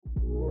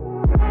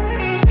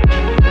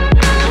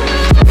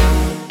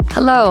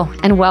Hello,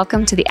 and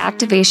welcome to the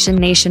Activation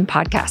Nation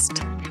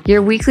podcast,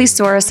 your weekly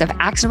source of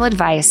actionable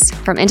advice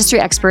from industry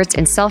experts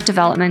in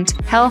self-development,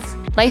 health,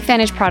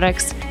 LifeVantage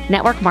products,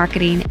 network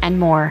marketing, and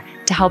more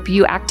to help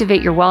you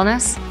activate your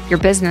wellness, your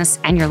business,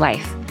 and your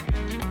life.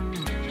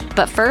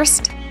 But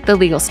first, the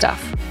legal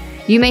stuff.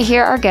 You may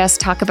hear our guests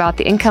talk about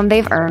the income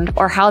they've earned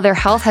or how their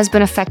health has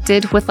been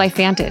affected with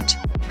LifeVantage.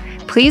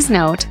 Please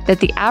note that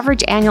the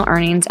average annual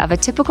earnings of a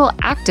typical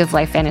active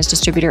LifeVantage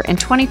distributor in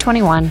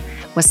 2021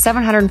 was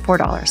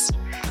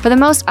 $704. For the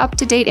most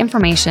up-to-date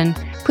information,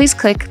 please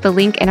click the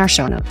link in our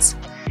show notes.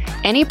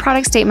 Any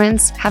product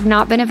statements have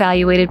not been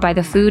evaluated by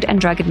the Food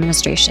and Drug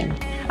Administration.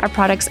 Our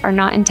products are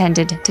not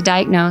intended to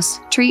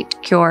diagnose,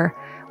 treat, cure,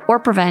 or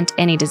prevent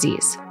any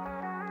disease.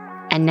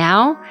 And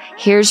now,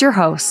 here's your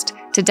host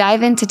to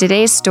dive into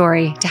today's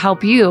story to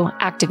help you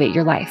activate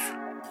your life.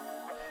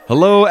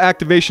 Hello,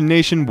 Activation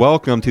Nation.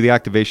 Welcome to the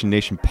Activation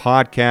Nation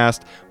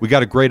podcast. We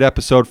got a great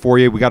episode for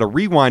you. We got a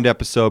rewind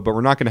episode, but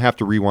we're not going to have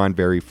to rewind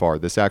very far.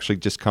 This actually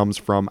just comes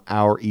from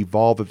our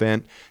Evolve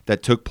event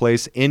that took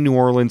place in New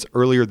Orleans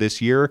earlier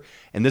this year.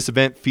 And this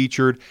event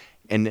featured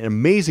an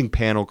amazing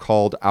panel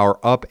called our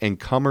Up and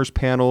Comers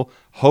panel,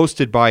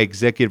 hosted by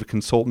executive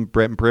consultant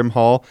Brent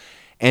Brimhall.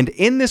 And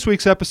in this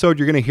week's episode,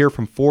 you're going to hear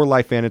from 4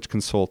 LifeVantage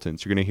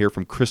consultants. You're going to hear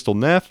from Crystal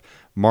Neff,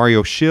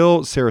 Mario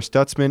Schill, Sarah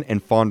Stutzman,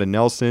 and Fonda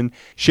Nelson,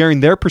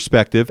 sharing their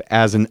perspective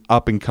as an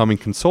up-and-coming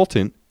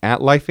consultant at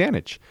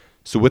LifeVantage.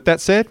 So with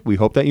that said, we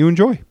hope that you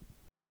enjoy.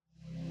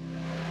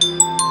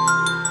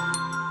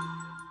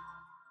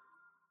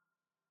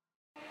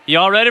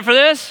 Y'all ready for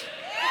this?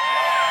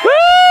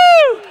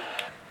 Woo!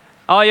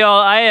 Oh,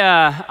 y'all,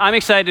 I'm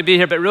excited to be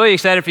here, but really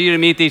excited for you to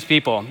meet these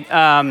people.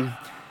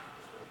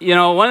 You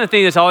know, one of the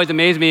things that's always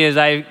amazed me is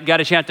I got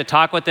a chance to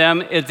talk with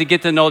them is to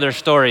get to know their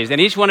stories.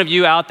 And each one of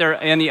you out there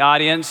in the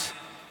audience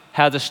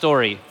has a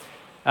story.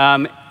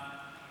 As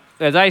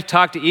I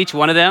talked to each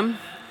one of them,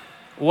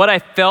 what I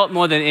felt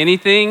more than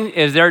anything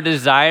is their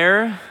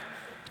desire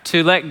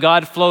to let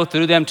God flow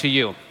through them to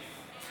you,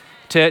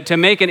 to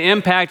make an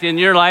impact in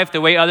your life the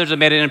way others have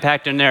made an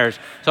impact in theirs.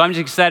 So I'm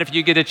just excited if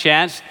you get a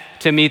chance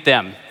to meet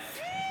them.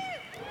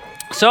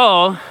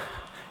 So,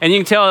 and you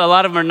can tell a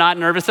lot of them are not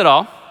nervous at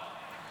all.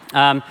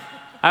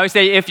 I would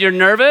say if you're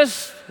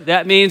nervous,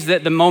 that means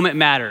that the moment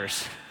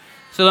matters.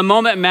 So the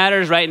moment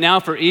matters right now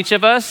for each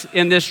of us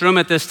in this room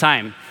at this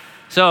time.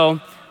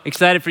 So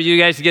excited for you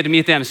guys to get to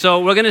meet them.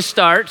 So we're going to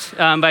start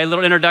by a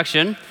little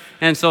introduction.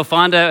 And so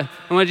Fonda,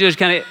 I want you to just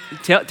kind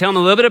of tell them a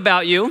little bit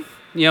about you,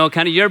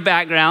 kind of your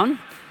background,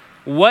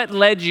 what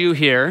led you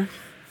here,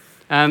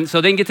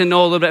 so they can get to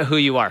know a little bit who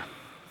you are.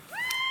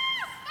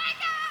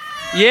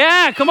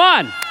 Yeah, come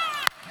on.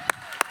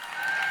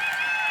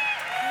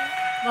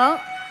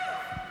 Well,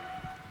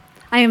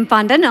 I am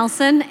Fonda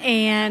Nelson,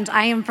 and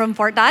I am from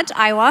Fort Dodge,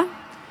 Iowa.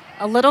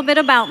 A little bit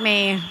about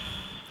me.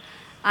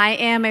 I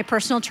am a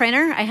personal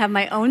trainer. I have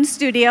my own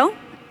studio,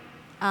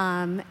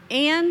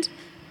 and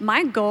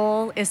my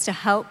goal is to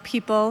help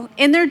people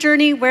in their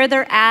journey where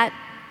they're at,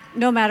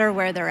 no matter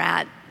where they're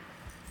at.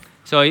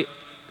 So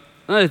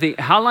another thing,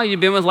 how long have you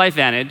been with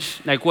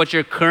LifeVantage? Like, what's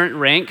your current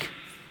rank?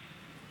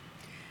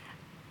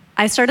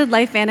 I started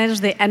LifeVantage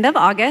the end of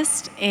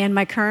August, and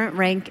my current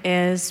rank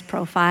is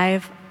Pro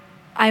 5.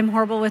 I'm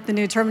horrible with the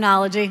new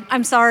terminology.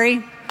 I'm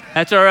sorry.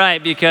 That's all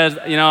right, because,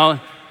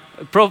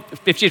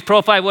 if she's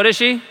Pro 5, what is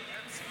she?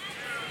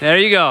 There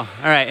you go. All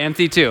right,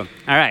 MC2.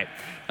 All right.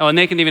 Oh, and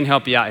they can even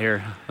help you out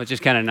here, which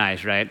is kind of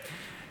nice, right?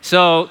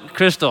 So,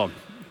 Crystal,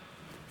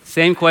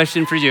 same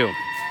question for you.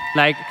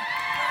 Like,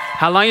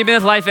 how long you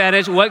been with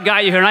LifeVantage? What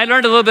got you here? And I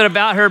learned a little bit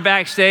about her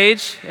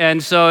backstage,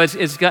 and so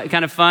it's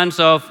kind of fun.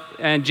 So,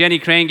 and Jenny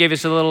Crane gave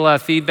us a little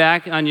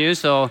feedback on you,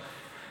 so...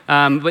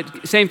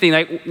 but same thing,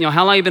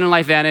 how long you been in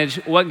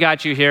LifeVantage? What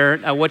got you here?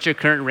 What's your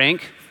current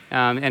rank?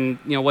 And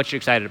what you're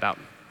excited about?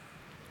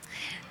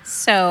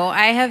 So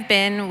I have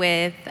been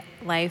with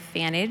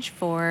LifeVantage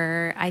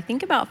for, I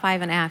think, about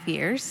 5.5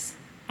 years.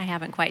 I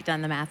haven't quite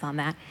done the math on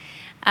that.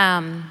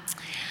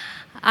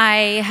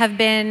 I have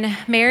been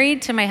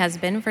married to my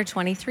husband for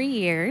 23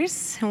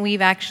 years.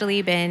 We've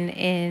actually been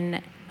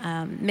in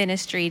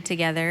ministry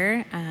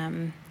together,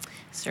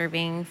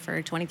 serving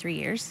for 23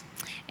 years.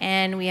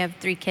 And we have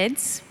 3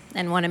 kids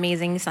and 1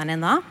 amazing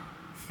son-in-law.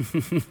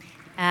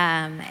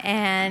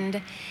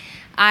 And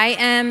I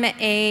am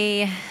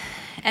a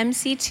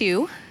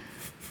MC2,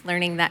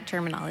 learning that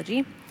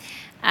terminology.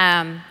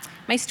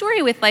 My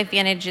story with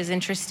LifeVantage is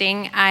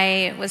interesting.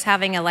 I was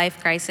having a life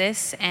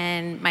crisis,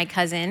 and my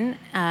cousin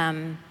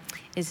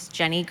is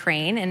Jenny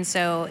Crane. And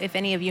so if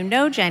any of you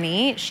know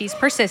Jenny, she's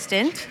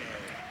persistent.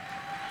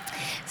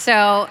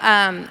 So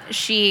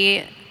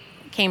she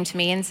came to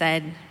me and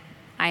said,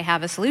 I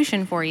have a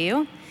solution for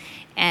you.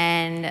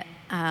 And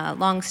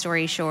long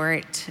story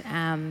short,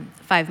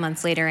 5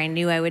 months later, I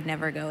knew I would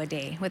never go a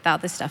day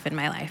without this stuff in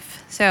my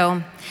life.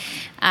 So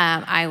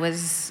I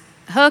was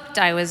hooked.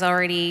 I was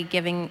already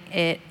giving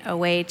it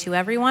away to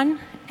everyone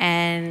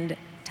and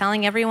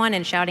telling everyone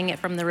and shouting it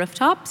from the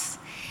rooftops.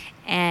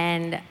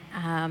 And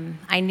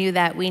I knew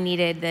that we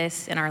needed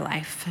this in our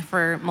life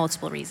for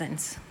multiple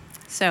reasons.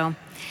 So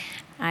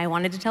I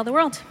wanted to tell the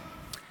world.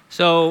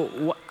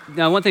 So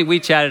now one thing we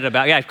chatted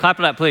about, yeah, clap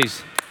it up,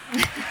 please.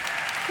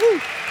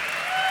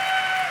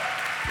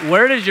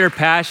 Where does your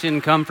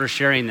passion come for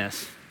sharing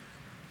this?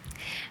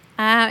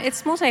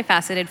 It's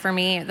multifaceted for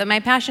me. My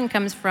passion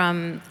comes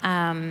from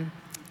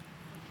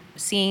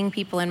seeing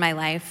people in my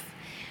life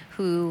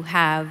who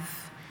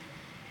have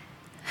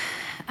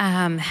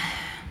kind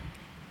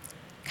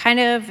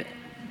of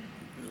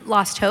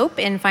lost hope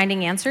in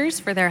finding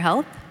answers for their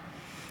health.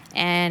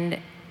 And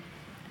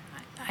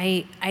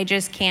I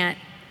just can't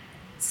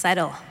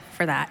settle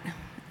for that.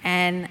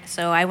 And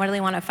so I really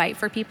want to fight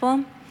for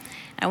people.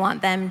 I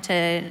want them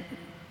to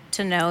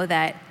know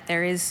that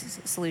there is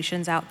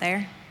solutions out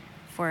there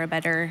for a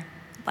better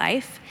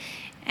life.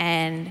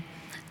 And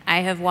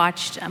I have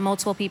watched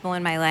multiple people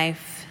in my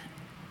life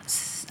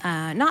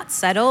not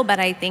settle, but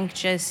I think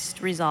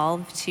just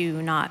resolve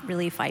to not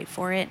really fight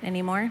for it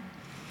anymore.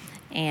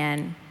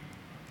 And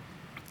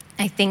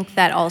I think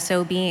that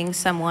also being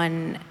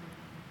someone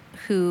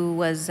who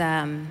was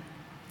on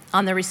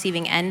the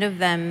receiving end of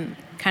them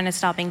kind of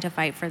stopping to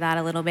fight for that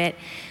a little bit,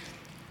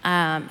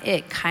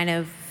 it kind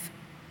of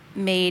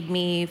made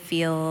me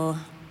feel,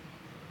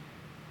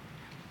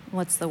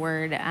 what's the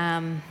word?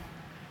 A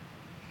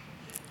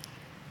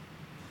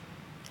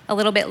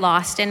little bit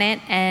lost in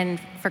it and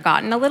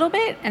forgotten a little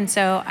bit. And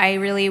so I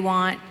really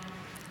want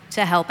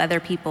to help other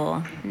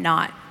people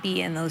not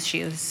be in those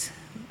shoes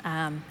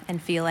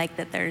and feel like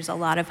that there's a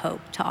lot of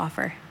hope to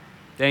offer.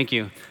 Thank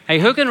you. Hey,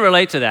 who can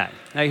relate to that?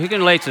 Hey, who can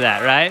relate to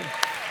that, right?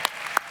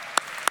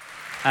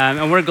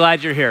 And we're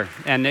glad you're here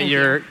and that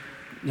you're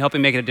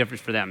helping make a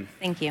difference for them.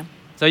 Thank you.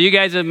 So you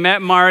guys have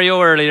met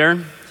Mario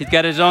earlier. He's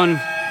got his own.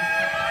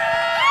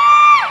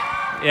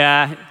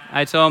 Yeah,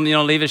 I told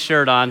him, leave his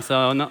shirt on.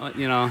 So,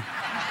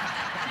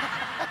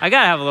 I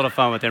got to have a little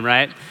fun with him,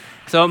 right?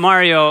 So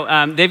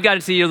Mario, they've got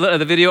to see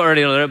the video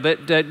earlier,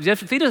 but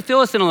just fill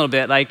us in a little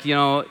bit, like,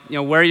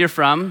 where you're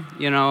from,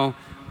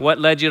 what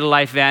led you to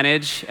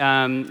LifeVantage,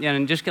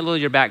 and just get a little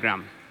of your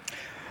background.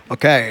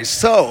 Okay,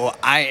 so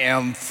I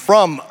am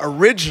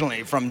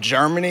originally from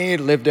Germany,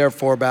 lived there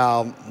for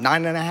about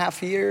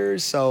 9.5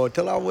 years, so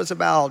till I was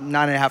about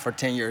 9.5 or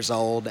 10 years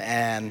old,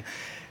 and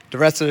the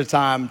rest of the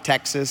time,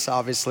 Texas,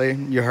 obviously.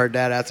 You heard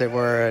that as it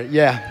were.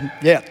 Yeah,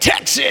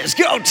 Texas,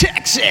 go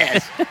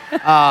Texas!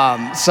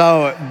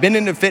 So been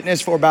into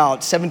fitness for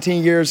about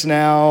 17 years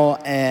now,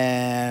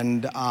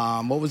 and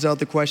what was the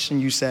other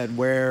question you said?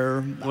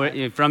 Where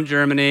you're from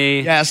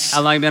Germany. Yes. How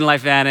long have you been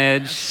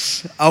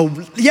LifeVantage? Oh,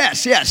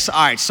 yes. All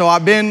right, so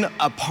I've been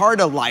a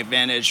part of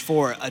LifeVantage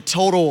for a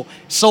total,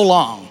 so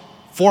long,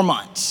 4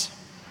 months.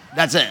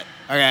 That's it.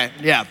 Okay,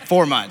 yeah,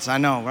 4 months. I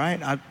know,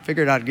 right? I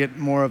figured I'd get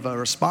more of a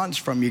response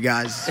from you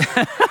guys.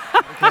 Okay.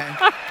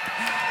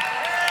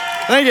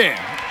 Thank you.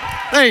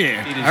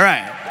 All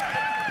right.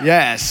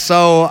 Yes,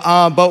 so,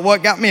 but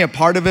what got me a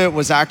part of it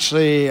was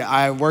actually,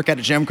 I work at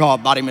a gym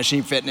called Body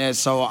Machine Fitness,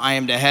 so I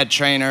am the head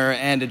trainer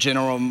and the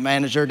general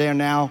manager there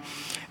now.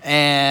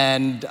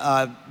 And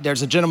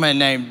there's a gentleman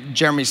named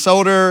Jeremy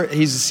Solder.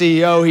 He's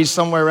the CEO. He's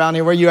somewhere around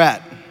here. Where you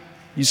at?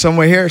 You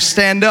somewhere here?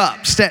 Stand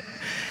up.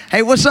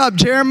 Hey, what's up,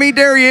 Jeremy?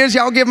 There he is.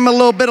 Y'all give him a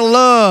little bit of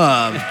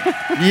love.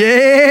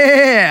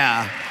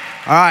 Yeah.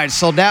 All right,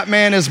 so that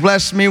man has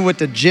blessed me with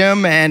the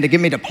gym and to give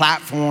me the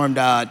platform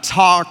to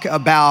talk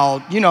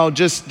about,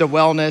 just the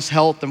wellness,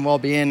 health, and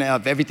well-being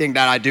of everything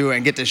that I do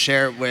and get to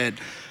share it with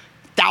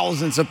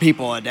thousands of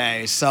people a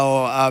day.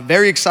 So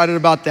very excited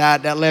about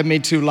that. That led me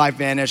to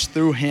LifeVantage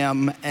through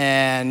him.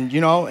 And,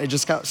 it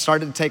just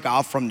started to take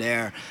off from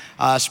there.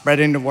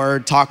 Spreading the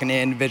word, talking to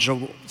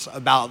individuals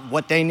about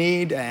what they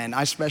need. And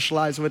I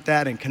specialize with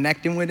that and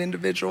connecting with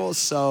individuals.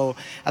 So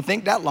I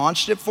think that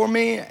launched it for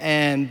me,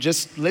 and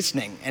just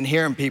listening and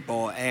hearing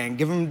people and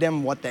giving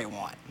them what they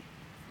want.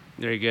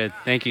 Very good.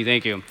 Thank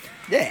you.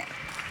 Yeah.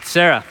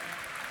 Sarah.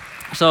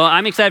 So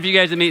I'm excited for you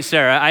guys to meet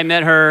Sarah. I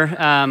met her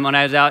when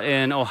I was out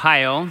in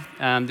Ohio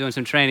doing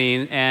some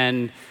training,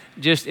 and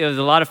it was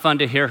a lot of fun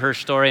to hear her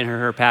story and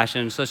her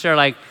passion. So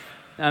Sarah,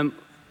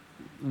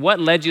 what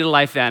led you to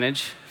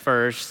LifeVantage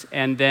first,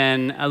 and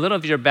then a little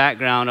of your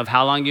background of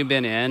how long you've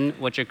been in,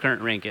 what your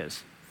current rank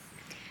is?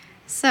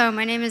 So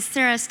my name is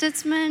Sarah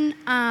Stutzman.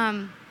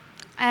 I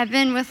have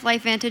been with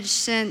LifeVantage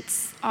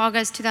since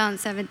August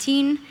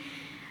 2017.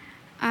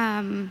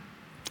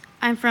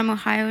 I'm from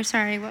Ohio.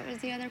 Sorry, what was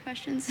the other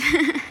questions?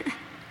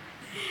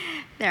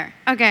 There.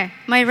 Okay.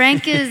 My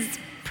rank is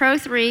Pro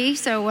 3,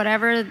 so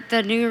whatever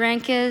the new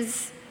rank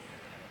is,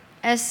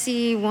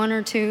 SC 1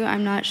 or 2,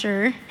 I'm not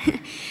sure.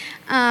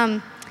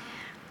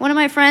 One of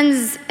my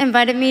friends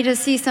invited me to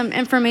see some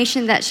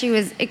information that she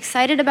was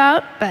excited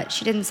about, but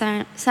she didn't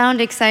sound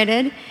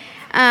excited.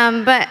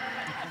 But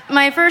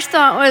my first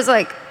thought was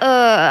I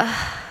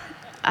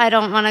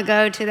don't want to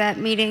go to that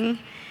meeting.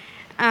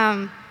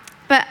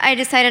 But I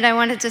decided I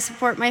wanted to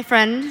support my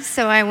friend,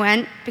 so I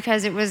went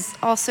because it was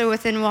also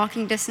within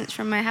walking distance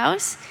from my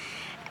house.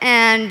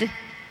 And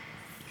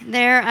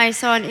there I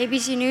saw an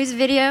ABC News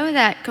video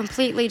that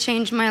completely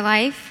changed my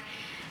life.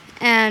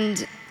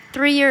 And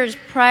 3 years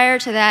prior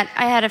to that,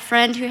 I had a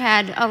friend who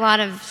had a lot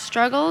of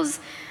struggles,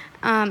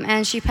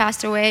 and she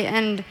passed away,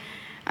 and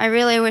I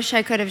really wish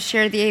I could have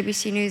shared the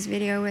ABC News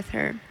video with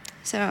her.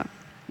 So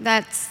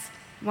that's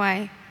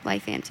why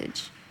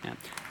LifeVantage. Yeah.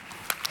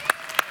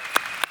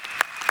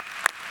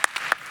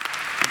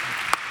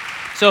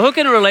 So who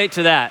can relate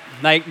to that?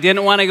 Like,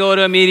 didn't want to go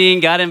to a meeting,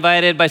 got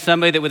invited by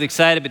somebody that was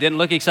excited but didn't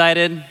look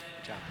excited,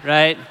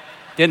 right?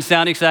 Didn't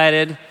sound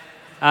excited,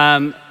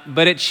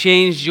 but it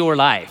changed your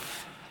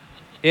life.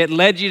 It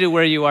led you to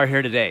where you are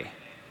here today.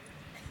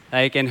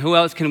 Like, and who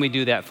else can we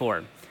do that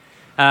for?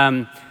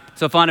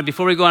 So Fonda,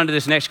 before we go on to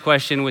this next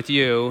question with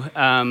you,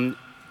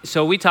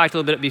 so we talked a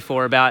little bit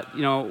before about,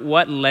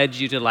 what led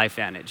you to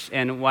LifeVantage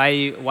and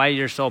why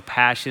you're so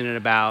passionate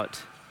about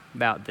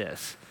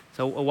this.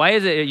 So why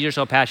is it you're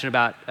so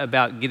passionate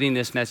about getting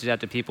this message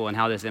out to people and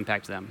how this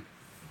impacts them?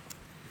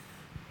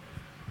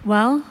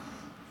 Well,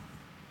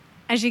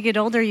 as you get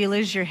older, you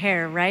lose your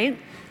hair, right?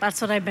 That's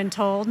what I've been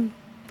told.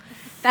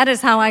 That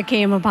is how I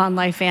came upon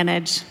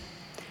LifeVantage.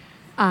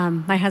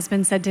 My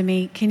husband said to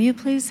me, "Can you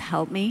please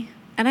help me?"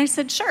 And I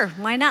said, "Sure,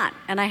 why not?"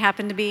 And I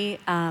happened to be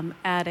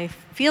at a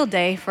field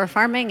day for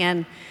farming,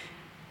 and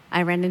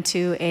I ran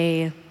into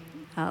a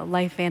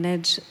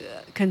LifeVantage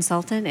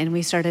consultant, and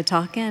we started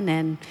talking,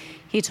 and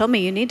he told me,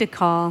 "You need to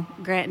call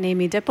Grant and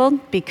Amy Dippold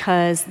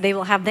because they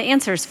will have the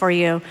answers for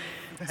you."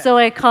 So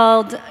I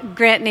called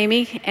Grant and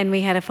Amy, and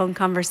we had a phone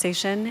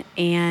conversation,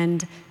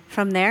 and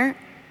from there,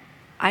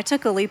 I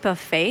took a leap of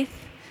faith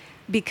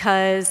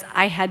because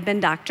I had been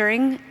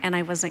doctoring, and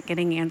I wasn't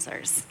getting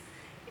answers.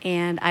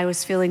 And I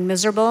was feeling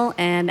miserable,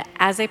 and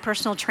as a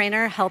personal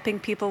trainer helping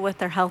people with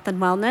their health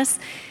and wellness,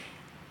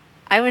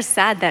 I was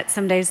sad that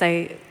some days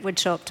I would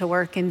show up to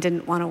work and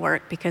didn't want to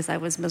work because I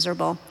was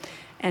miserable.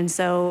 And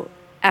so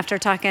after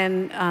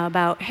talking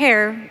about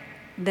hair,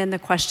 then the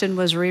question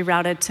was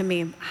rerouted to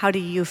me, how do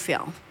you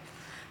feel?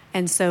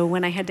 And so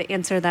when I had to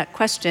answer that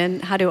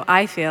question, how do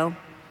I feel?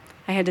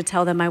 I had to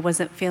tell them I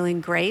wasn't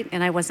feeling great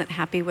and I wasn't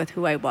happy with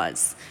who I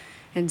was.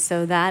 And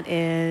so that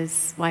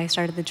is why I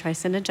started the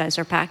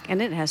Tri-Synergizer Pack, and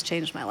it has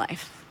changed my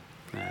life.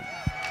 Right.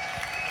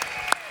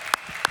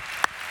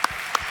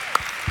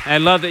 I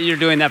love that you're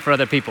doing that for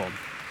other people.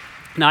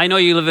 Now, I know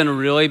you live in a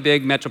really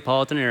big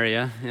metropolitan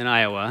area in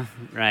Iowa,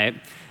 right?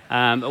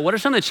 What are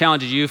some of the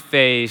challenges you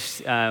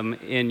face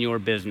in your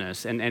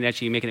business and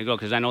actually making it grow?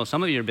 Because I know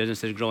some of your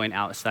business is growing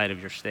outside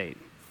of your state.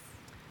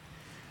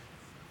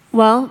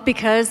 Well,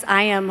 because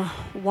I am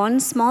one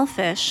small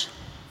fish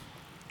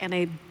in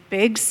a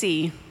big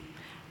sea,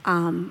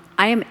 I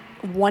am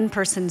one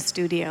person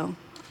studio.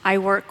 I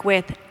work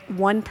with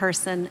one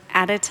person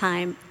at a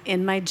time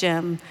in my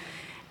gym.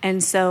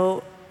 And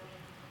so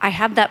I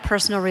have that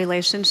personal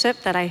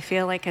relationship that I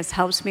feel like has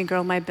helped me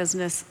grow my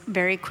business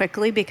very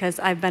quickly because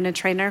I've been a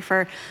trainer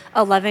for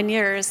 11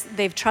 years.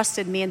 They've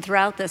trusted me, and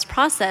throughout this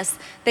process,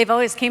 they've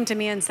always came to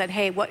me and said,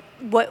 "Hey, what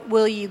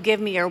will you give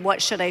me, or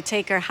what should I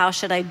take, or how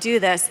should I do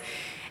this?"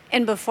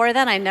 And before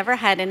that, I never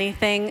had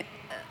anything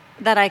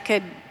that I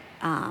could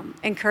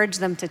encourage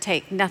them to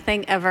take.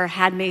 Nothing ever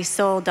had me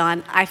sold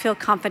on, I feel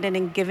confident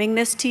in giving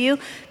this to you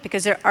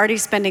because they're already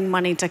spending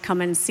money to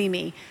come and see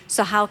me.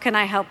 So how can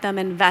I help them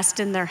invest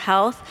in their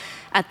health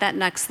at that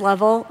next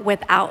level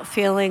without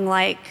feeling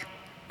like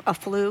a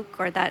fluke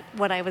or that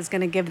what I was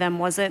going to give them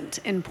wasn't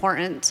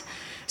important?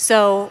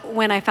 So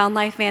when I found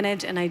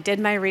LifeVantage and I did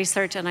my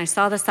research and I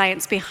saw the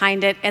science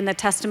behind it and the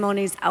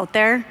testimonies out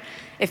there,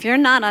 if you're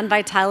not on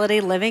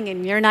Vitality Living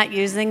and you're not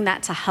using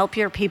that to help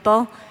your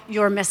people,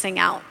 you're missing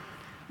out.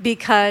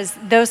 Because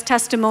those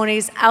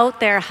testimonies out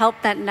there help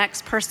that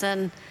next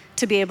person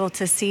to be able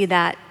to see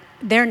that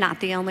they're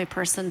not the only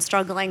person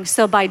struggling.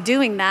 So by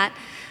doing that,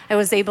 I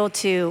was able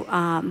to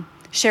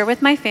share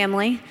with my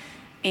family,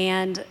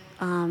 and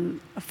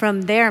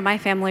from there, my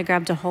family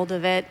grabbed a hold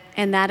of it,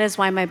 and that is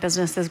why my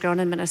business has grown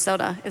in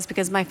Minnesota, is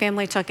because my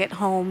family took it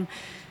home,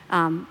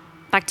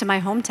 back to my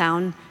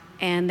hometown,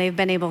 and they've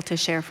been able to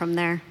share from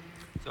there.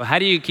 So how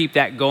do you keep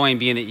that going,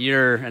 being that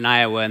you're in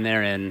Iowa and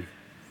they're in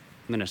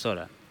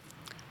Minnesota?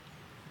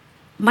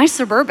 My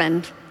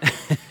Suburban.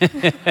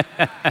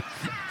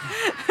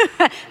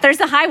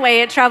 There's a highway,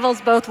 it travels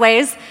both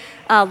ways.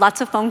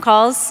 Lots of phone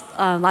calls,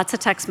 lots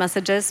of text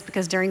messages,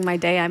 because during my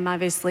day I'm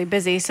obviously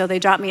busy, so they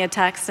drop me a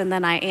text and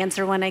then I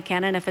answer when I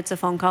can, and if it's a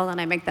phone call, then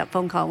I make that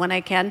phone call when I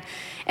can.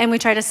 And we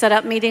try to set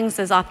up meetings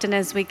as often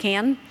as we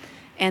can,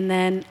 and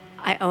then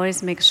I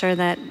always make sure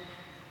that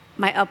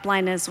my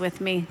upline is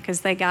with me, because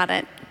they got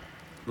it.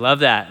 Love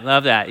that,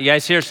 love that. You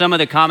guys hear some of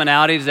the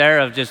commonalities there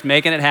of just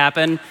making it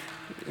happen,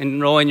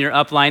 enrolling your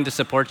upline to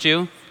support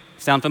you?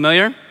 Sound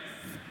familiar?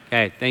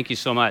 Okay, thank you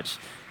so much.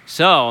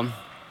 So,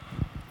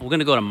 we're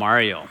gonna go to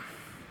Mario. All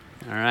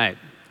right,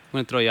 I'm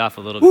gonna throw you off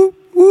a little bit. Whoop,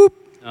 whoop.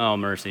 Oh,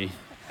 mercy.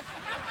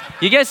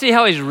 You guys see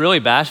how he's really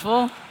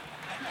bashful?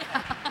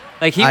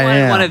 Like he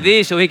wanted one of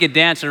these so he could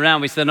dance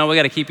around. We said, no, we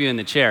gotta keep you in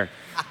the chair.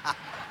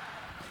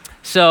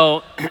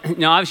 So,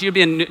 obviously you're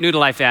being new to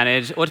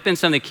LifeVantage. What's been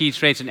some of the key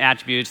traits and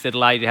attributes that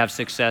allow you to have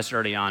success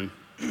early on?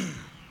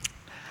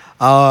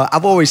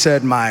 I've always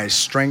said my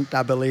strength,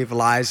 I believe,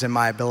 lies in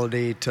my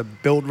ability to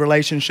build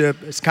relationship.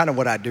 It's kind of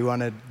what I do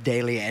on a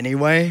daily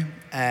anyway.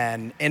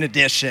 And in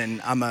addition,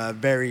 I'm a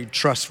very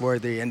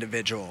trustworthy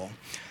individual.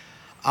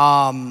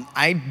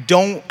 I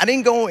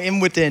didn't go in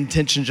with the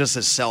intention just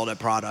to sell the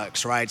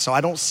products, right? So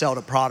I don't sell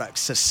the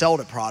products to sell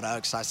the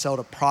products. I sell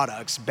the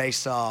products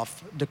based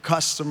off the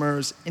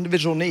customer's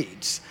individual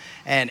needs.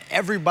 And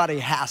everybody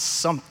has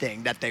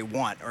something that they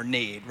want or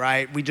need,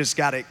 right? We just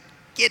got to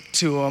get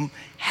to them,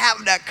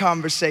 have that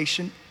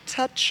conversation,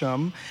 touch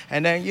them,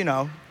 and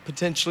then,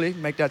 potentially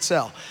make that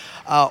sell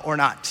or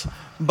not.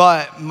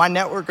 But my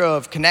network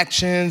of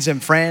connections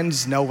and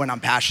friends know when I'm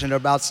passionate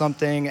about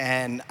something,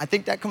 and I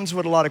think that comes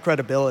with a lot of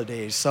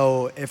credibility.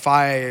 So if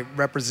I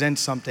represent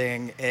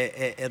something,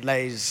 it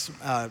lays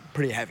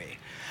pretty heavy.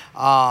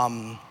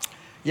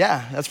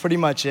 Yeah, that's pretty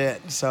much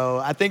it. So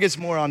I think it's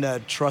more on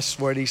the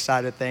trustworthy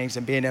side of things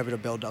and being able to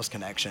build those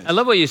connections. I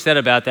love what you said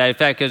about that. In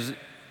fact, because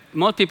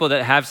most people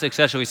that have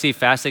success, or we see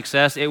fast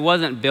success, it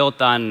wasn't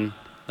built on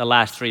the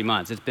last 3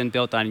 months. It's been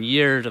built on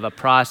years of a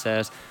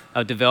process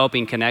of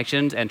developing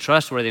connections and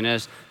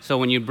trustworthiness. So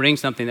when you bring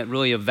something that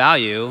really of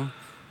value,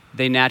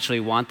 they naturally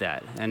want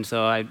that. And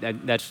so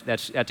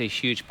that's a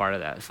huge part of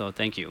that. So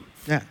thank you.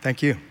 Yeah,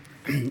 thank you.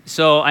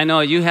 So I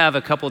know you have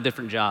a couple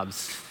different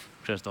jobs,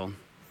 Crystal,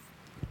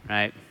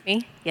 right?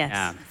 Me? Yes.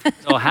 Yeah.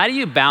 So how do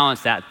you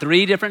balance that?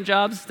 3 different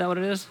jobs? Is that what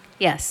it is?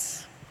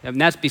 Yes.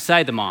 And that's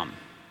beside the mom.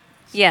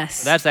 Yes.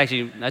 So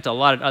that's a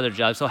lot of other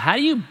jobs. So how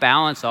do you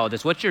balance all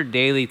this? What's your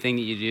daily thing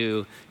that you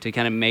do to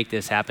kind of make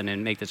this happen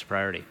and make this a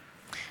priority?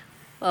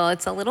 Well,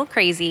 it's a little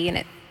crazy, and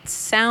it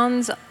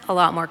sounds a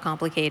lot more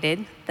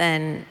complicated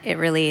than it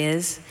really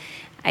is.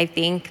 I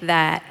think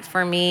that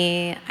for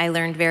me, I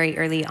learned very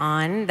early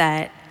on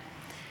that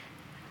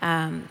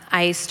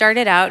I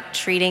started out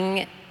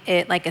treating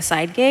it like a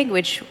side gig,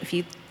 which if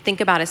you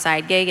think about a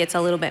side gig, it's a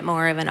little bit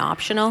more of an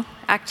optional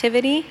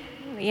activity,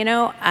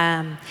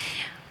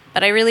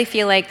 But I really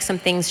feel like some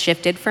things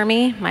shifted for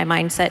me. My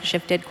mindset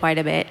shifted quite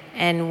a bit.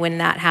 And when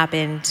that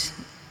happened,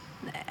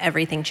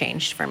 everything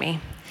changed for me.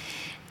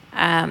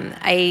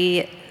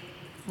 I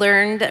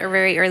learned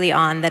very early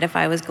on that if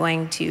I was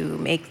going to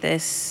make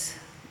this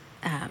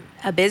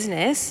a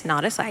business,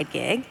 not a side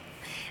gig,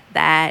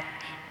 that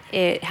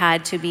it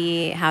had to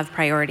have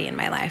priority in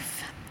my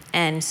life.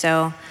 And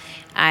so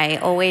I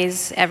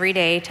always, every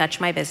day,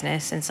 touch my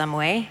business in some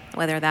way,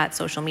 whether that's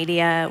social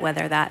media,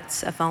 whether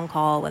that's a phone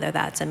call, whether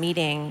that's a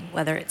meeting,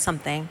 whether it's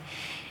something.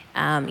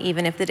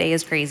 Even if the day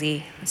is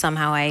crazy,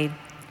 somehow I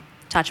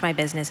touch my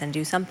business and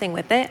do something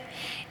with it.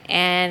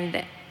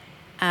 And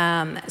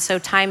so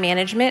time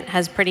management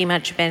has pretty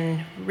much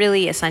been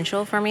really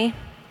essential for me,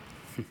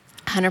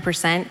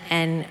 100%.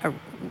 And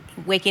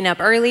waking up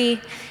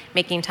early,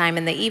 making time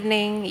in the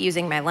evening,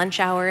 using my lunch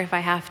hour if I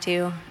have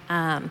to.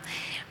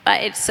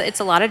 But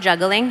it's a lot of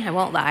juggling, I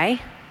won't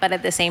lie. But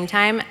at the same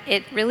time,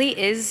 it really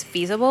is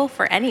feasible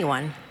for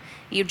anyone.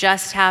 You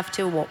just have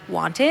to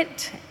want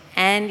it,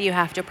 and you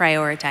have to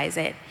prioritize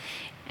it.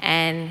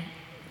 And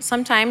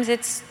sometimes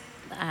it's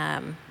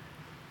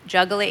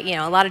juggling,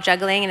 a lot of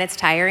juggling, and it's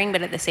tiring,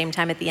 but at the same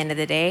time, at the end of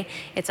the day,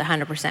 it's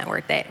 100%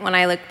 worth it. When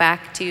I look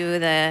back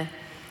to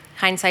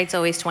hindsight's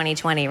always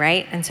 20/20,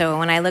 right? And so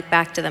when I look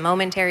back to the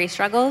momentary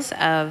struggles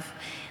of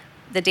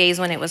the days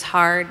when it was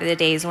hard, the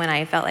days when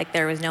I felt like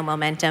there was no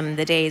momentum,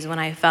 the days when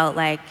I felt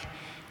like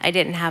I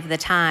didn't have the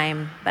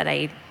time, but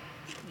I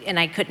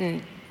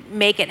couldn't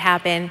make it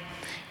happen.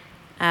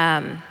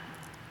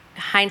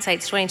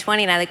 Hindsight's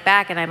 20/20, and I look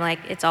back and I'm like,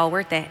 it's all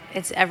worth it.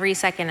 It's every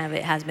second of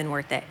it has been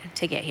worth it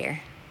to get here.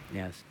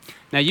 Yes.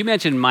 Now you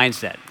mentioned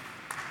mindset.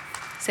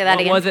 Say that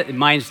again. What was it?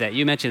 Mindset.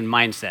 You mentioned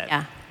mindset.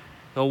 Yeah.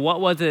 So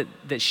what was it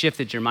that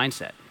shifted your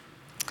mindset?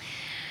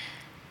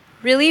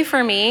 Really,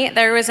 for me,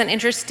 there was an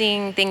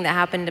interesting thing that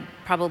happened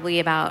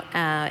probably about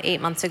 8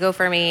 months ago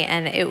for me,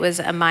 and it was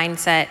a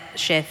mindset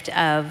shift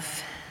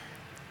of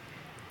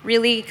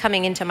really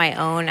coming into my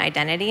own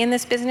identity in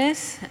this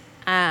business.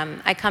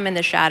 I come in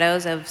the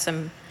shadows of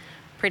some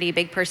pretty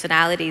big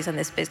personalities in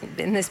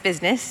this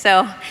business.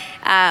 So,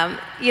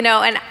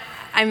 and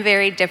I'm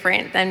very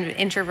different. I'm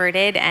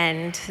introverted,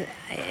 and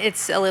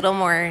it's a little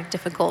more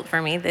difficult for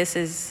me. This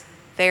is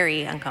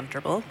very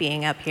uncomfortable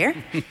being up here.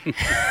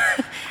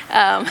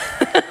 But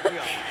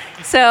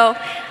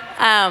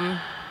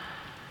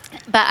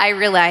I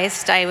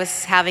realized I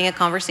was having a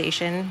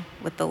conversation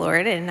with the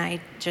Lord, and I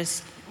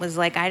just was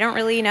like, I don't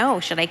really know.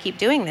 Should I keep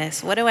doing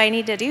this? What do I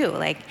need to do?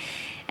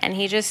 And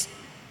he just,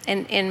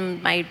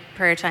 in my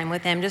prayer time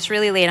with him, just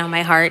really laid on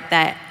my heart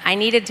that I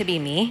needed to be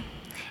me,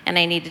 and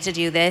I needed to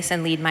do this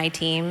and lead my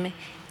team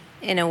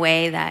in a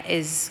way that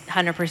is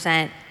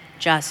 100%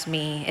 just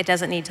me. It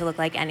doesn't need to look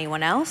like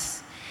anyone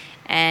else.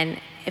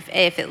 And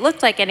if it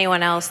looked like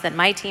anyone else, then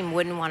my team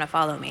wouldn't want to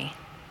follow me.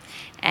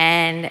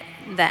 And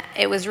that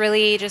it was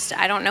really just,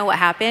 I don't know what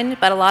happened,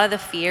 but a lot of the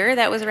fear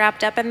that was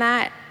wrapped up in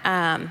that,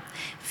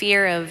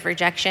 fear of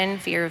rejection,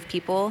 fear of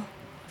people,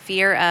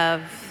 fear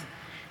of,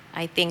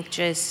 I think,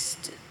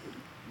 just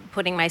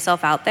putting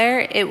myself out there,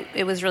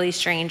 it was really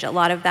strange. A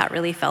lot of that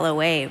really fell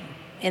away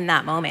in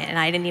that moment, and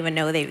I didn't even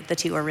know the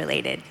two were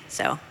related.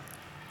 So,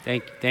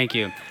 thank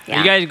you. Yeah. Are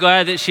you guys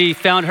glad that she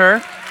found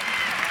her?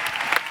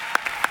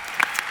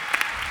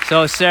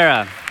 So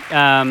Sarah,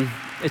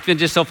 it's been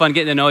just so fun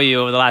getting to know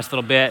you over the last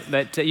little bit,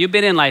 but you've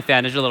been in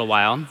LifeVantage a little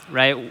while,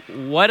 right?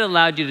 What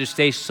allowed you to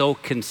stay so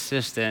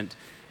consistent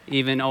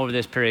even over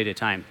this period of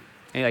time?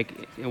 Like,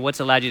 what's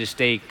allowed you to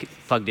stay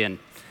plugged in?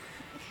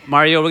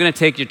 Mario, we're going to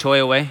take your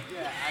toy away.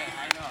 Yeah, I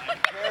know.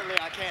 Apparently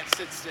I can't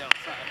sit still.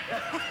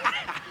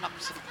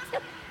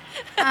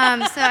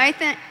 So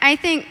I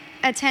think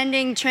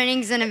attending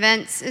trainings and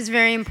events is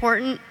very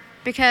important,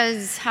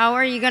 because how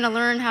are you going to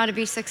learn how to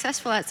be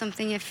successful at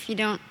something if you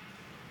don't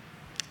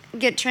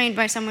get trained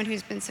by someone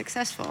who's been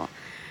successful?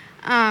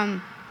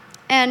 And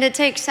it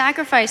takes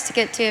sacrifice to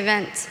get to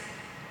events.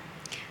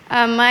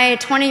 My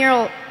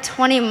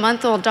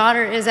 20-month-old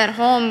daughter is at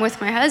home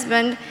with my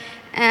husband,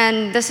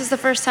 and this is the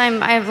first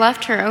time I've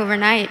left her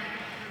overnight.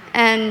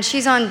 And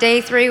she's on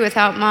day 3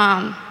 without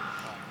mom.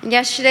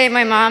 Yesterday,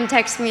 my mom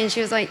texted me and she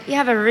was like, "You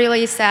have a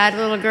really sad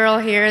little girl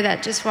here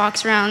that just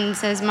walks around and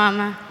says,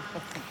 Mama."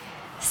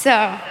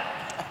 So,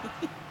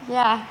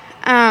 yeah.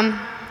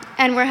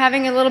 And we're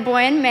having a little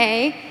boy in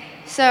May.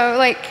 So,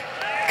 like,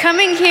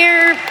 coming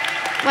here,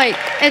 like,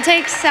 it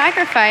takes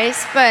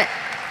sacrifice, but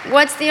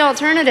what's the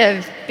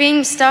alternative?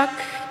 Being stuck,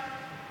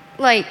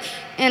 like,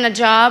 in a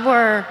job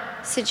or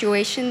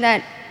situation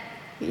that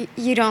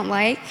you don't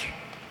like?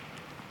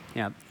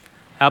 Yeah.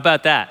 How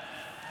about that?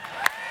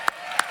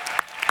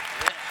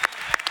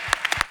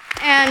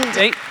 And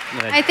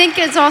I think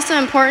it's also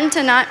important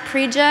to not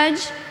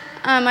prejudge.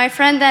 My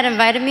friend that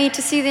invited me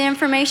to see the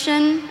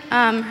information,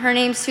 her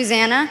name's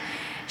Susanna,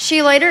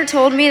 she later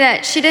told me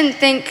that she didn't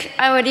think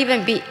I would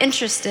even be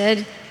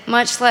interested,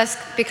 much less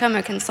become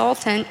a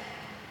consultant.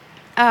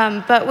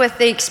 But with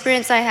the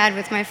experience I had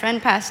with my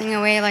friend passing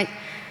away, like,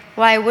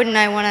 why wouldn't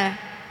I want to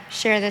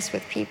share this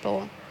with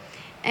people?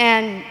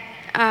 And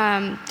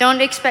don't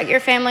expect your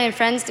family and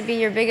friends to be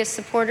your biggest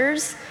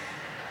supporters.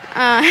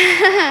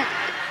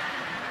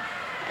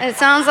 It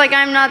sounds like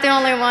I'm not the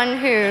only one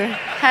who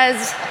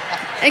has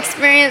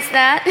experienced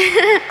that.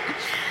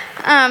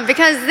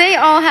 Because they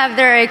all have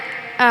their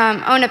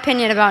own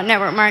opinion about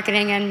network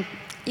marketing, and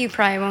you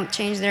probably won't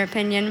change their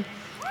opinion.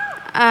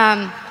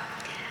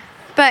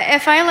 But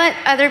if I let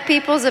other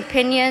people's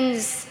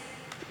opinions,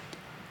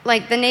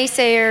 like the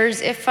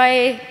naysayers, if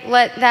I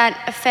let that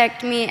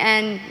affect me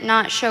and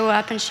not show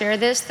up and share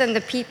this, then the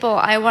people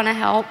I want to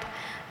help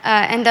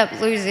end up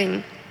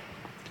losing.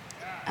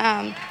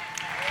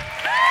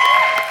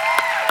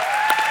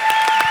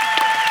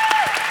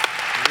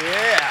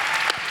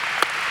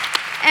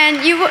 And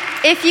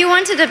if you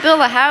wanted to build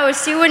a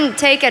house, you wouldn't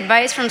take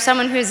advice from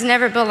someone who's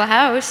never built a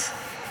house.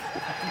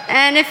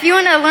 And if you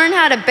want to learn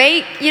how to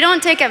bake, you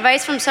don't take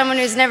advice from someone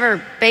who's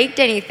never baked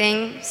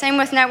anything. Same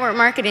with network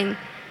marketing.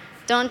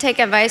 Don't take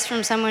advice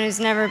from someone who's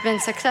never been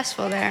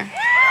successful there.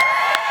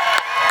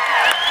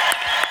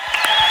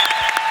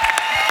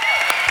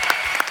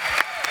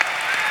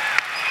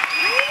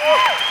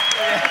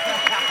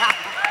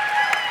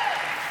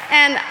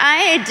 And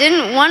I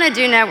didn't want to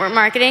do network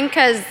marketing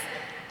because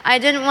I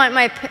didn't want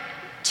my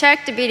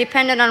check to be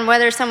dependent on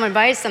whether someone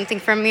buys something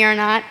from me or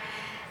not.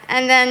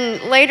 And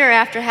then later,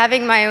 after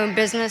having my own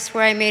business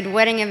where I made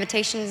wedding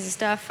invitations and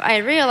stuff, I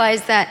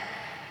realized that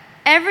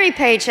every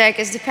paycheck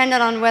is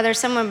dependent on whether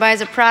someone buys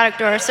a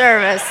product or a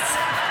service.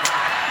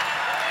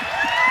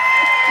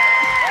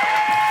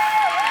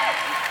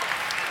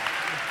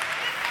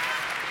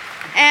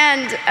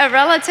 And a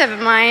relative of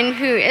mine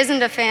who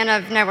isn't a fan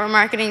of network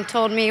marketing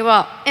told me,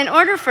 well, in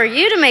order for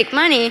you to make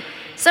money,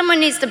 someone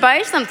needs to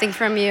buy something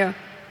from you.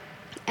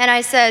 And I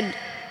said,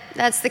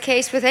 that's the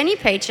case with any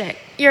paycheck.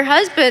 Your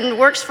husband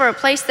works for a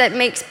place that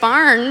makes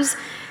barns,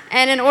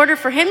 and in order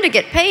for him to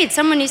get paid,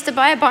 someone needs to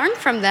buy a barn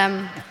from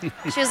them.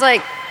 She was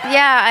like,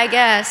 yeah, I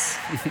guess.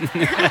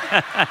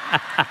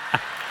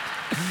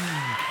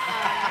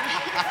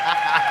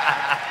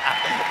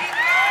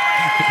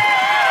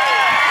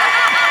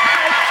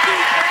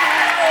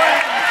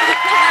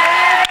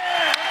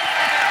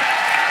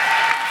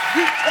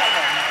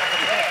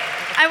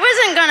 I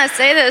wasn't gonna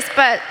say this,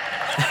 but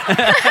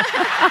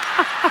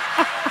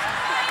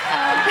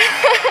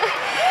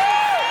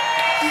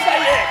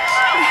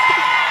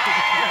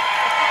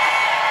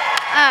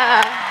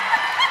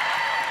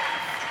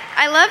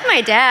I love my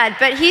dad,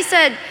 but he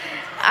said,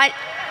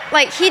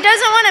 he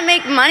doesn't want to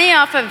make money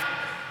off of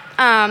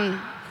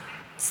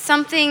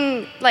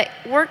something like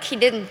work he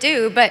didn't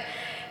do, but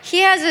he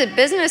has a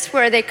business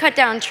where they cut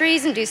down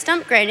trees and do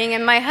stump grading,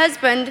 and my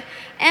husband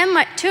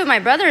and two of my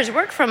brothers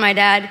work for my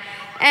dad.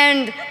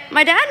 And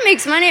my dad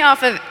makes money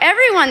off of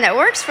everyone that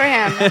works for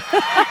him. Go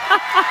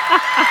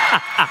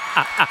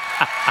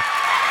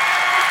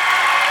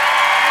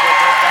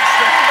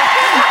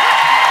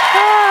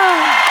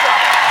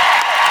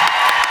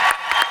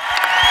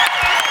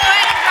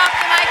ahead and drop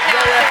the mic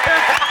now.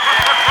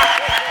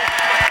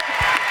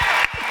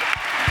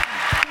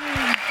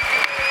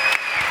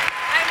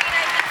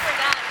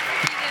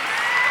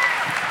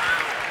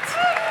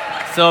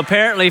 So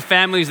apparently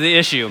family's the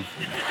issue.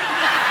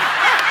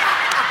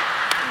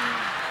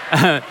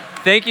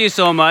 Thank you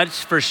so much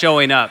for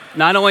showing up,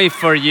 not only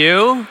for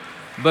you,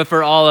 but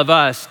for all of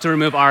us to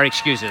remove our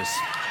excuses.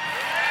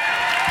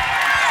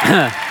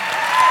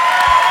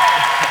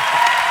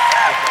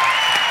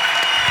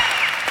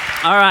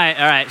 All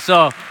right.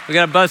 So we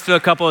got to buzz through a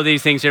couple of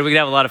these things here. We could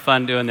have a lot of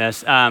fun doing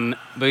this, but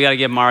we got to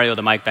give Mario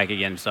the mic back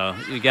again. So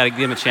we got to give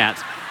him a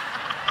chance.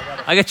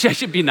 I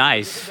should be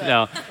nice.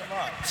 No.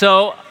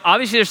 So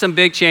obviously there's some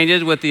big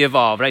changes with the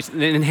Evolve, right?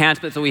 The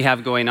enhancements that we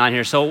have going on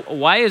here. So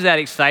why does that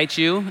excite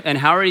you, and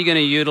how are you going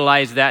to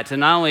utilize that to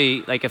not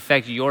only like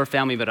affect your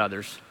family but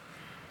others?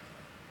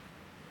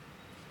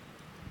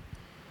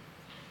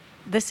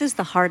 This is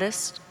the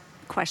hardest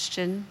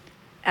question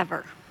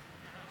ever.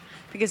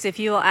 Because if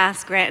you will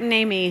ask Grant and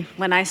Amy,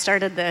 when I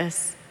started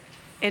this,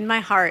 in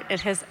my heart,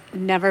 it has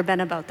never been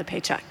about the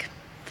paycheck.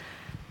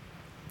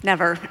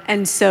 Never.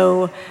 And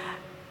so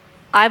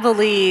I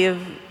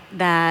believe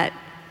that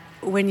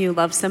when you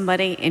love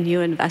somebody and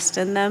you invest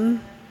in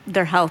them,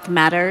 their health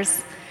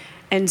matters.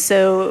 And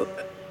so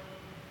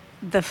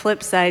the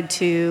flip side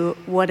to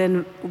what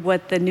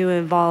the new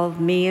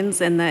Evolve means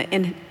and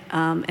the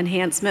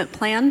enhancement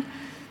plan,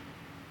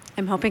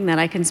 I'm hoping that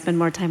I can spend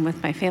more time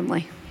with my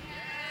family.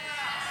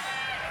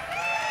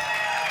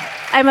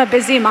 I'm a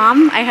busy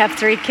mom. I have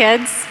 3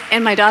 kids,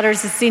 and my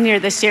daughter's a senior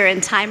this year,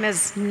 and time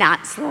is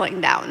not slowing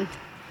down.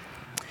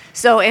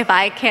 So if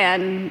I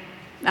can,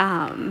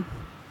 I'm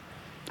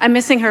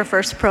missing her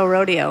first pro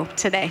rodeo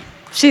today.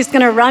 She's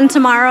gonna run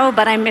tomorrow,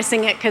 but I'm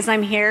missing it because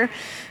I'm here.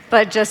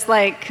 But just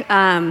like,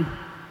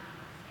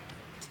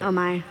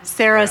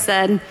 Sarah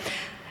said,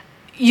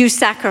 you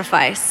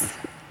sacrifice.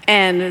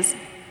 And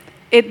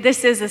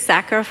this is a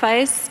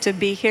sacrifice to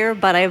be here,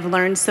 but I've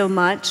learned so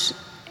much.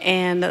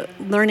 And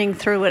learning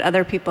through what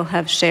other people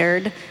have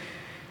shared,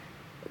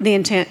 the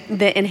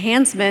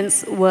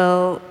enhancements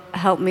will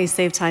help me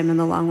save time in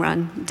the long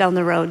run down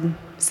the road.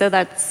 So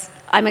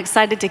I'm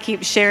excited to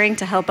keep sharing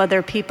to help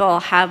other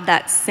people have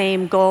that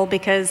same goal,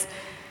 because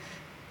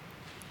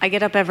I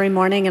get up every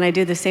morning and I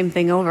do the same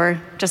thing over,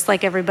 just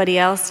like everybody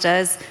else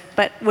does.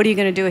 But what are you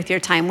going to do with your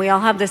time? We all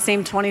have the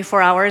same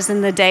 24 hours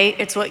in the day.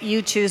 It's what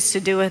you choose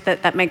to do with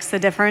it that makes the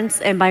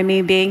difference. And by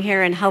me being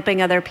here and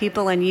helping other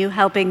people and you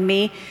helping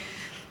me,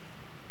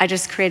 I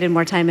just created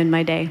more time in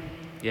my day.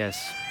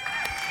 Yes.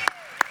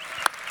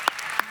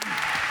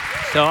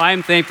 So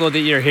I'm thankful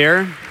that you're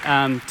here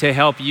to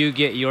help you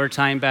get your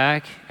time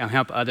back and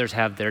help others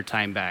have their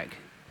time back.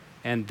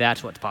 And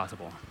that's what's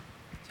possible.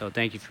 So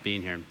thank you for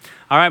being here.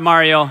 All right,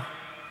 Mario.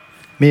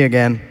 Me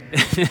again.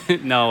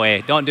 No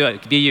way. Don't do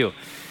it. Be you.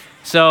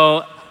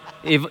 So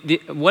with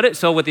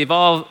the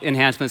Evolve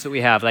enhancements that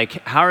we have,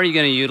 like, how are you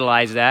going to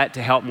utilize that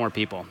to help more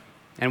people?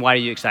 And why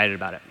are you excited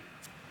about it?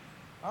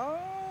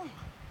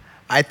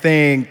 I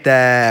think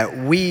that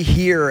we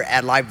here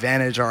at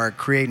LifeVantage are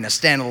creating a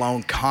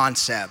standalone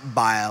concept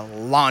by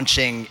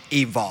launching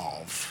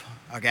Evolve,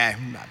 okay?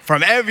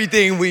 From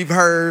everything we've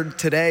heard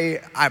today,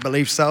 I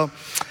believe so.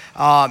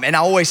 And I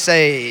always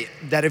say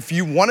that if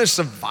you want to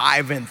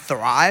survive and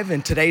thrive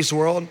in today's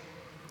world,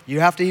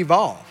 you have to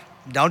evolve.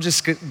 Don't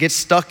just get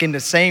stuck in the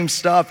same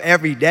stuff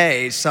every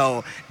day.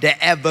 So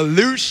the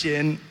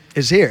evolution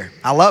is here.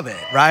 I love it,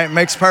 right? It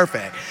makes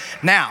perfect.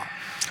 Now,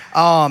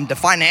 the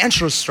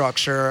financial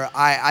structure,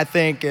 I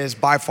think, is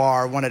by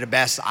far one of the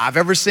best I've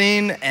ever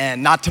seen,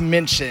 and not to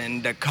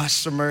mention the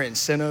customer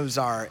incentives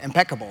are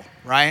impeccable,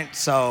 right?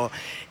 So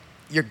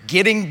you're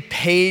getting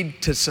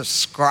paid to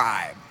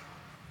subscribe.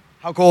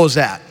 How cool is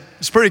that?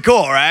 It's pretty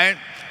cool, right?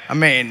 I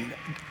mean,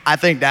 I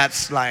think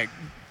that's like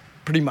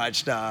pretty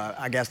much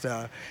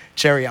the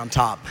cherry on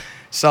top.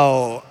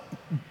 So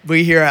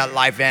we here at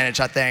LifeVantage,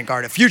 I think,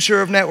 are the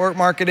future of network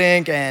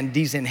marketing, and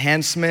these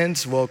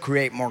enhancements will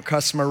create more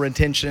customer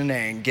retention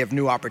and give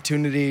new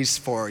opportunities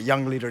for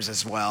young leaders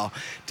as well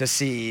to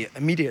see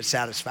immediate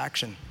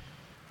satisfaction.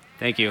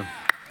 Thank you.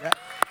 Yeah.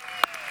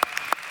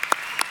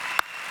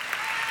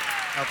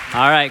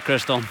 All right,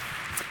 Crystal.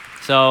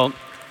 So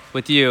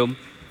with you,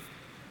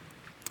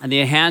 and the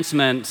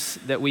enhancements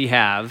that we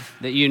have,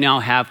 that you now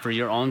have for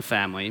your own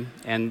family,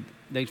 and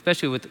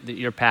especially with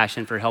your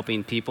passion for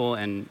helping people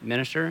and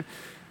minister,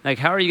 like,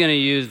 how are you going to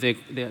use the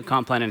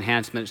comp plan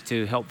enhancements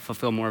to help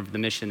fulfill more of the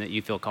mission that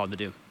you feel called to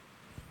do?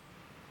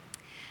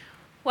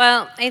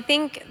 Well, I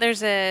think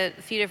there's a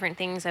few different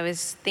things I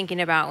was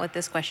thinking about with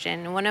this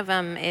question. One of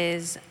them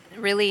is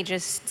really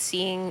just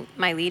seeing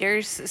my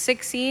leaders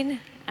succeed.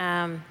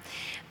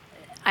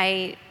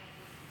 I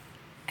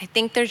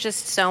think there's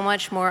just so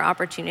much more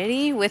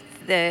opportunity with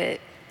the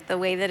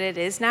way that it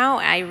is now.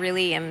 I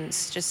really am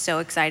just so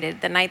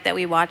excited. The night that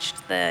we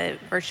watched the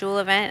virtual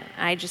event,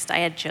 I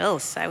had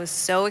chills. I was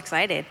so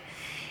excited.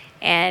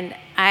 And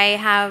I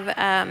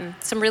have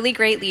some really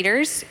great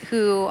leaders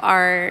who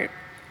are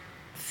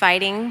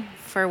fighting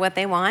for what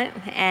they want,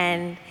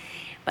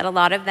 but a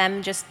lot of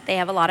them they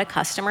have a lot of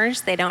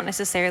customers. They don't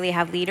necessarily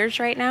have leaders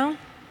right now.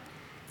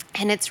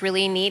 And it's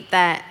really neat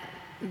that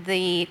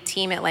the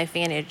team at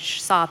LifeVantage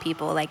saw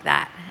people like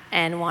that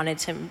and wanted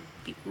to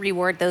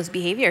reward those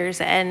behaviors.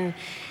 And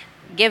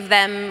give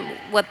them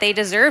what they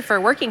deserve for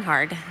working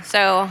hard.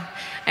 So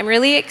I'm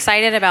really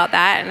excited about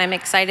that, and I'm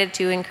excited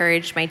to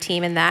encourage my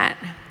team in that.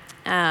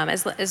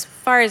 As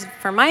far as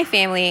for my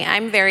family,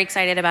 I'm very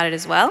excited about it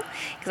as well,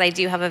 because I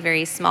do have a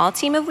very small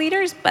team of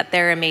leaders, but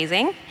they're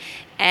amazing.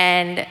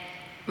 And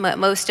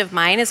most of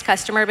mine is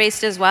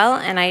customer-based as well,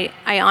 and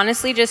I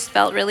honestly just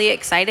felt really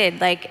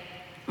excited, like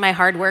my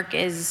hard work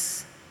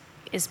is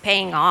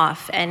paying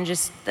off, and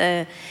just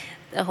the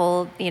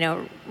whole,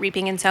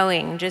 reaping and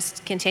sowing,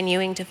 just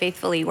continuing to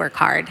faithfully work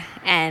hard.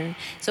 And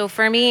so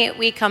for me,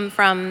 we come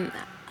from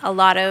a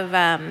lot of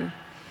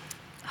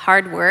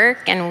hard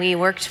work, and we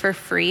worked for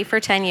free for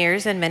 10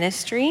 years in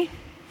ministry.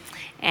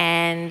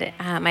 And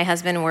my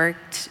husband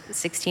worked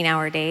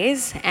 16-hour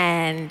days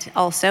and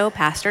also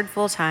pastored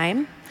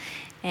full-time.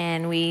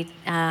 And we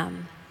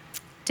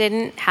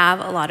didn't have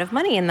a lot of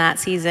money in that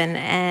season.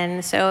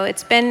 And so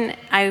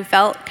I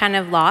felt kind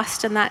of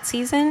lost in that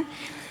season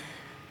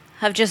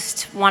of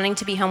just wanting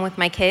to be home with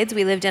my kids.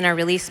 We lived in a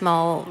really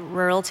small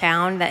rural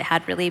town that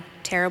had really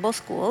terrible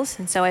schools,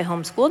 and so I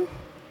homeschooled.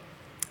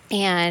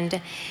 And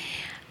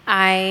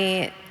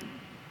I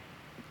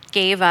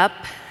gave up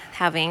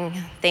having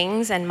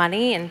things and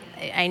money, and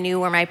I knew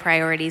where my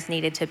priorities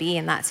needed to be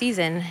in that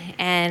season.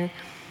 And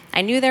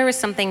I knew there was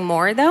something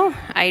more, though.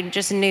 I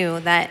just knew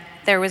that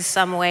there was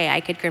some way I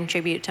could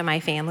contribute to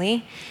my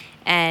family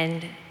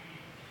and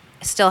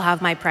still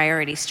have my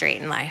priorities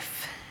straight in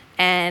life.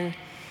 And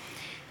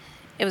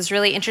it was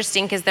really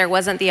interesting because there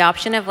wasn't the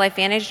option of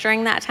LifeVantage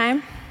during that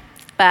time.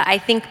 But I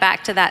think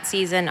back to that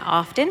season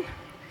often,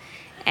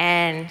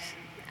 and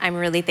I'm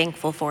really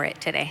thankful for it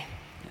today.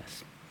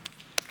 Yes.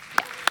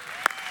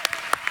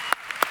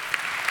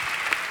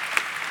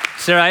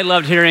 Sarah, I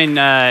loved hearing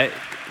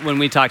when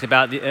we talked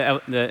about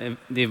the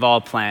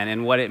Evolve plan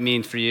and what it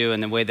means for you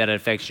and the way that it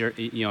affects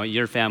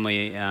your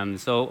family.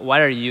 So why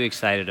are you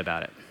excited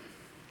about it?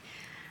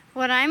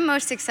 What I'm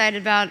most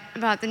excited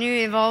about the new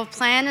Evolve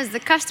plan is the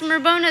customer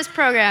bonus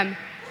program.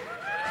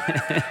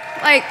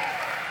 Like,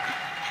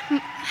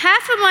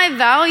 half of my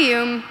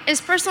volume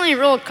is personally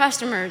enrolled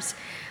customers.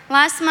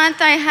 Last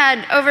month, I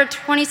had over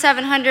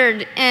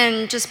 2,700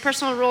 in just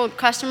personal enrolled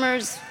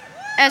customers,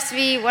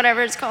 SV,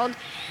 whatever it's called.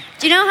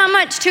 Do you know how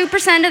much 2%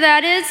 of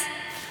that is?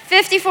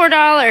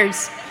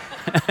 $54.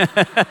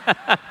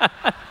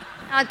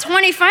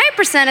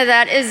 25% of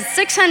that is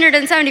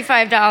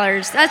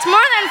 $675. That's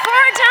more than 4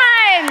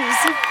 times.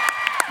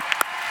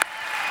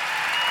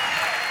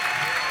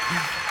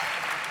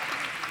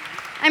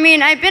 I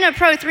mean, I've been a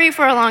Pro 3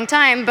 for a long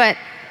time, but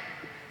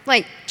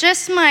like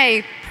just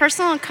my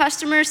personal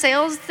customer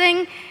sales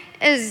thing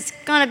is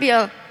gonna be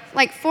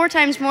like 4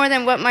 times more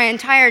than what my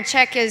entire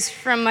check is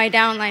from my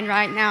downline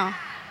right now.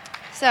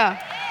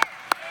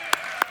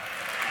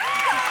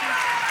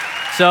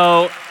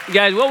 So,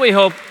 guys, what we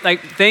hope,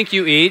 thank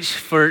you each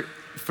for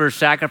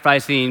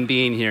sacrificing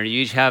being here.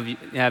 You each have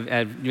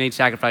made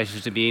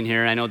sacrifices to being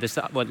here. I know this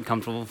wasn't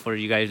comfortable for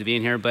you guys to be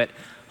in here, but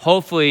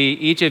hopefully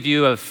each of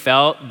you have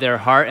felt their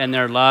heart and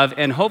their love,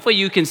 and hopefully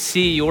you can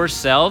see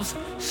yourselves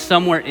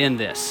somewhere in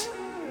this.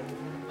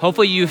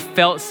 Hopefully you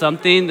felt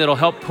something that'll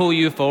help pull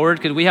you forward,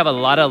 because we have a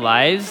lot of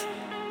lives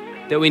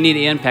that we need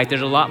to impact.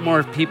 There's a lot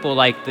more people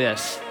like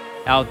this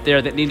out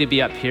there that need to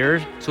be up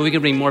here, so we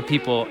can bring more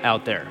people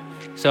out there.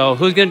 So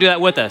who's gonna do that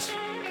with us?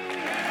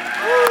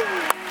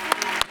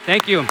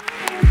 Thank you.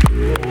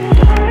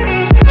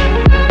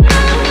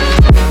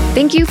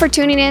 Thank you for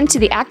tuning in to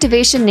the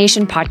Activation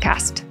Nation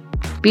podcast.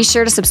 Be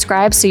sure to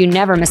subscribe so you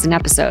never miss an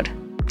episode.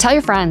 Tell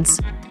your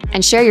friends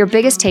and share your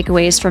biggest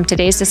takeaways from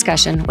today's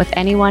discussion with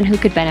anyone who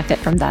could benefit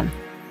from them.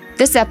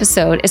 This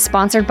episode is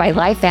sponsored by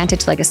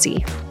LifeVantage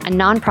Legacy, a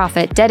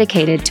nonprofit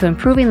dedicated to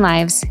improving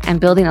lives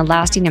and building a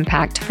lasting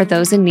impact for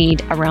those in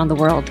need around the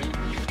world.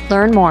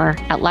 Learn more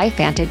at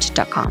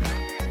lifevantage.com.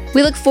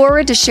 We look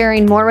forward to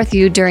sharing more with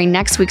you during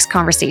next week's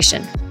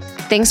conversation.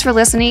 Thanks for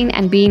listening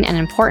and being an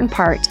important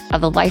part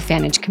of the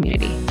LifeVantage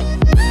community.